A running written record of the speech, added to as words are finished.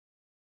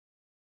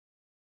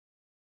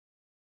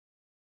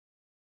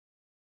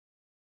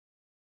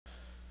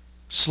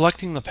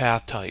Selecting the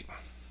path type.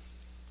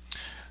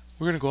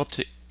 We're going to go up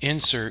to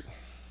Insert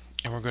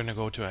and we're going to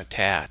go to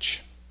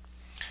Attach.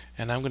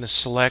 And I'm going to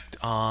select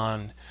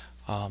on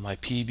my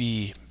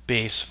PB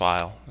base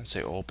file and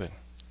say Open.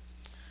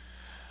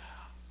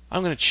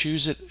 I'm going to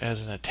choose it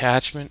as an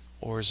attachment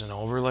or as an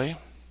overlay.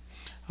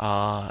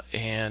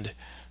 And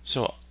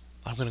so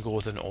I'm going to go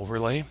with an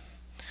overlay.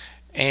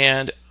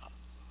 And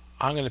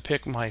I'm going to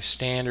pick my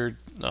standard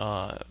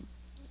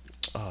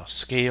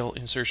scale,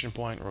 insertion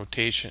point,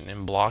 rotation,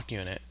 and block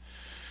unit.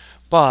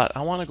 But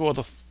I want to go with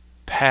a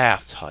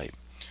path type.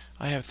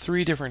 I have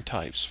three different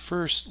types.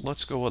 First,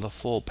 let's go with a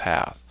full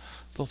path.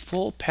 The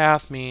full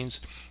path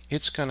means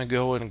it's going to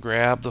go and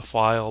grab the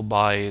file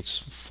by its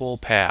full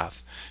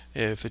path.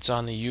 If it's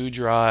on the U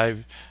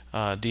drive,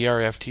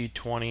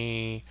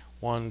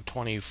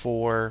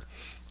 DRFT2124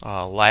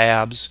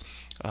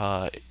 labs,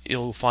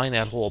 it'll find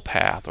that whole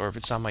path. Or if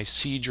it's on my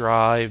C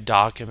drive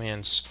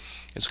documents,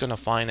 it's going to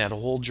find that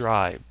whole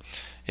drive.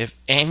 If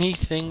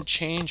anything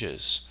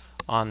changes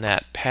on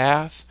that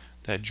path,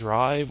 that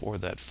drive, or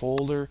that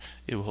folder,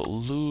 it will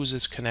lose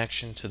its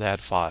connection to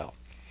that file.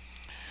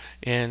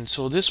 And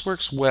so this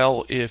works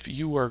well if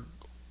you are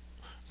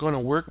going to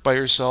work by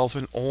yourself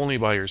and only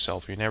by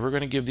yourself. You're never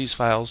going to give these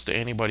files to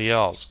anybody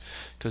else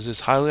because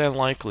it's highly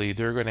unlikely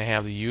they're going to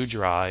have the U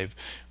drive,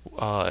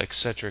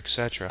 etc.,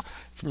 etc.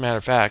 As a matter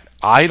of fact,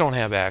 I don't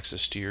have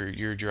access to your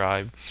U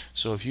drive,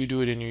 so if you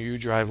do it in your U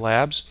drive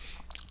labs,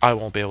 I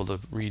won't be able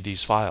to read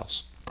these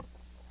files.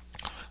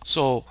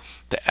 So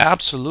the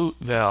absolute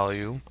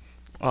value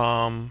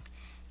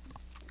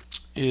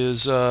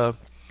is, or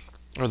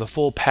the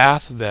full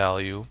path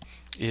value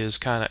is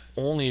kind of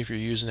only if you're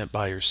using it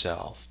by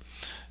yourself.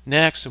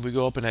 Next, if we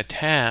go up and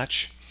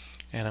attach,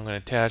 and I'm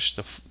going to attach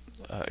the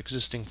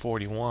existing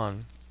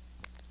 41,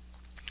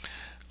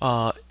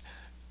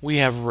 we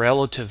have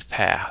relative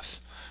path.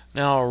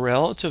 Now a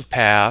relative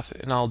path,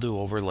 and I'll do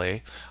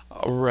overlay,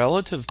 a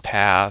relative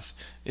path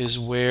is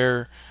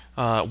where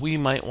we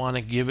might want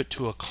to give it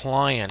to a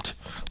client,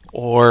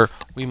 or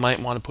we might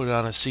want to put it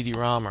on a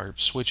CD-ROM or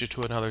switch it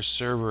to another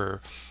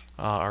server,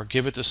 or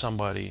give it to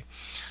somebody.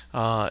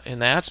 And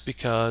that's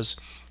because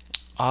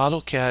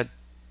AutoCAD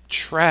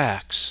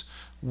tracks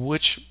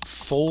which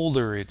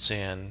folder it's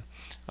in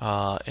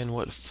and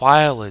what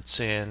file it's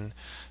in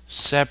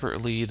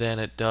separately than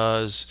it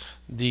does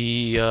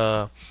the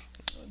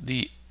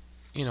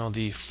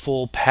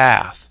full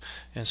path.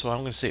 And so I'm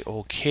going to say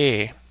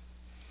OK.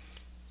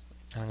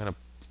 I'm going to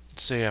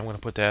say I'm going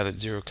to put that at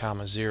 0,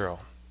 0.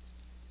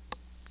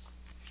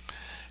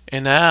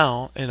 And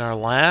now in our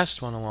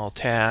last one, we'll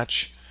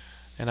attach,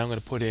 and I'm going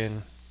to put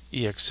in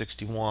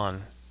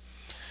EX61.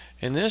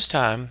 And this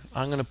time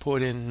I'm going to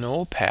put in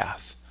no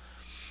path.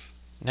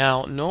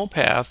 Now no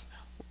path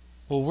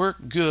will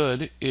work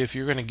good if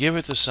you're going to give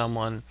it to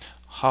someone.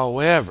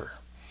 However,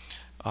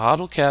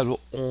 AutoCAD will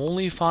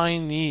only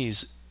find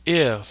these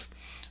if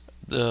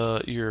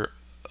your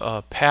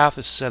path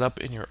is set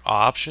up in your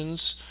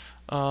options,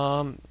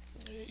 in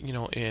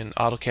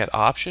AutoCAD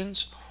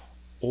options,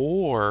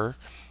 or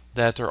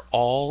that they're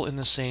all in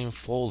the same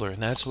folder.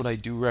 And that's what I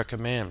do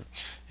recommend.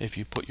 If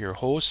you put your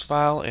host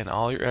file and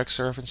all your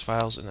XREF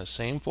files in the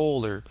same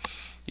folder,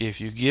 if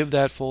you give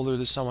that folder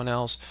to someone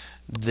else,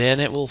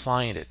 then it will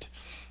find it.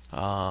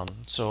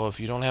 So if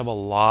you don't have a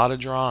lot of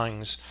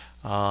drawings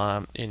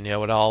and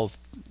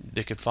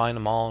they could find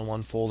them all in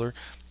one folder,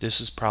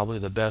 this is probably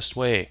the best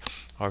way.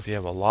 Or if you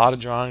have a lot of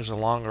drawings or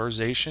long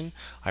organization,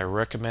 I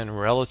recommend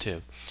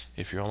relative.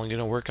 If you're only going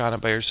to work on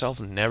it by yourself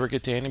and never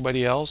get to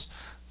anybody else,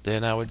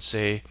 then I would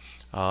say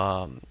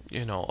a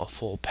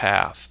full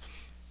path.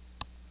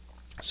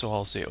 So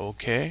I'll say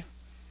OK,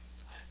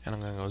 and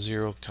I'm going to go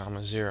 0,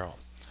 0.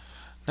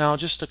 Now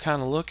just to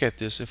kind of look at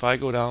this, if I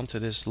go down to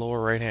this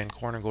lower right hand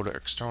corner and go to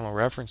external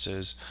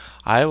references,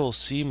 I will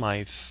see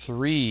my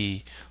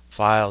 3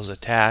 files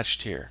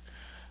attached here.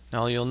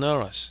 Now you'll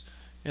notice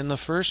in the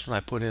first one I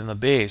put in the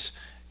base,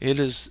 it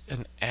is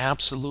an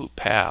absolute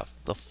path,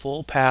 the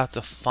full path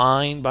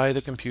defined by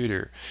the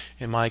computer.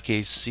 In my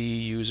case,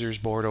 C, users,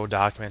 Bordeaux,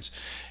 documents.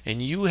 And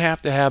you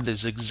have to have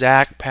this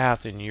exact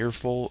path in your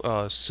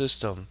full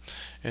system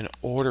in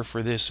order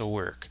for this to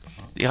work.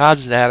 The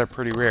odds of that are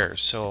pretty rare,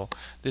 so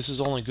this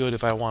is only good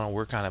if I want to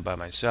work on it by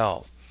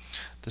myself.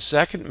 The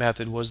second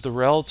method was the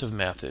relative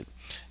method.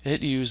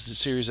 It used a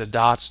series of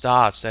dots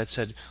that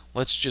said,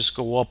 let's just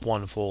go up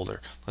one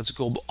folder. Let's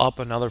go up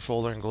another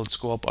folder, and let's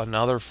go up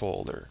another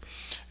folder.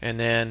 And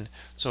then,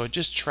 so it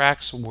just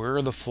tracks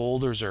where the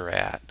folders are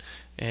at.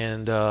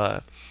 And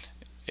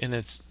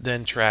it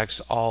then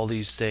tracks all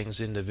these things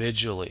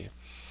individually.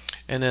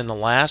 And then the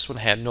last one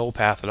had no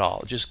path at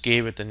all. It just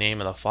gave it the name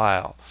of the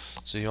file.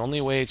 So the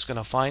only way it's going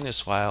to find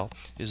this file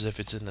is if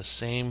it's in the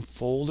same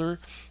folder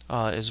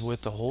as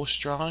with the host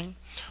drawing,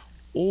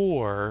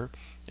 or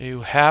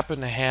you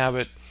happen to have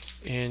it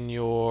in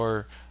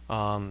your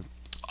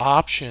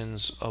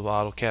options of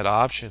AutoCAD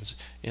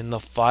options. In the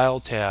File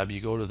tab, you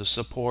go to the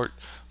Support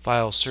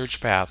File Search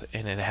Path,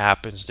 and it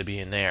happens to be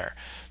in there.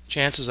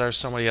 chances are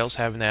somebody else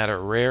having that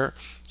are rare,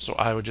 so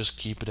I would just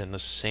keep it in the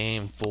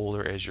same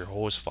folder as your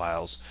host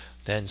files,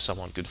 then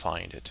someone could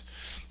find it.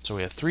 So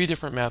we have three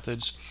different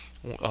methods.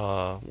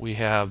 We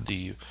have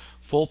the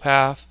full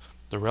path,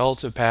 the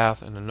relative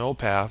path, and the no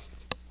path.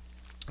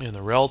 And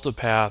the relative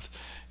path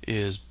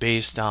is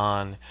based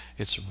on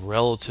its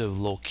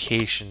relative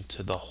location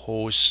to the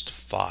host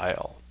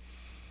file.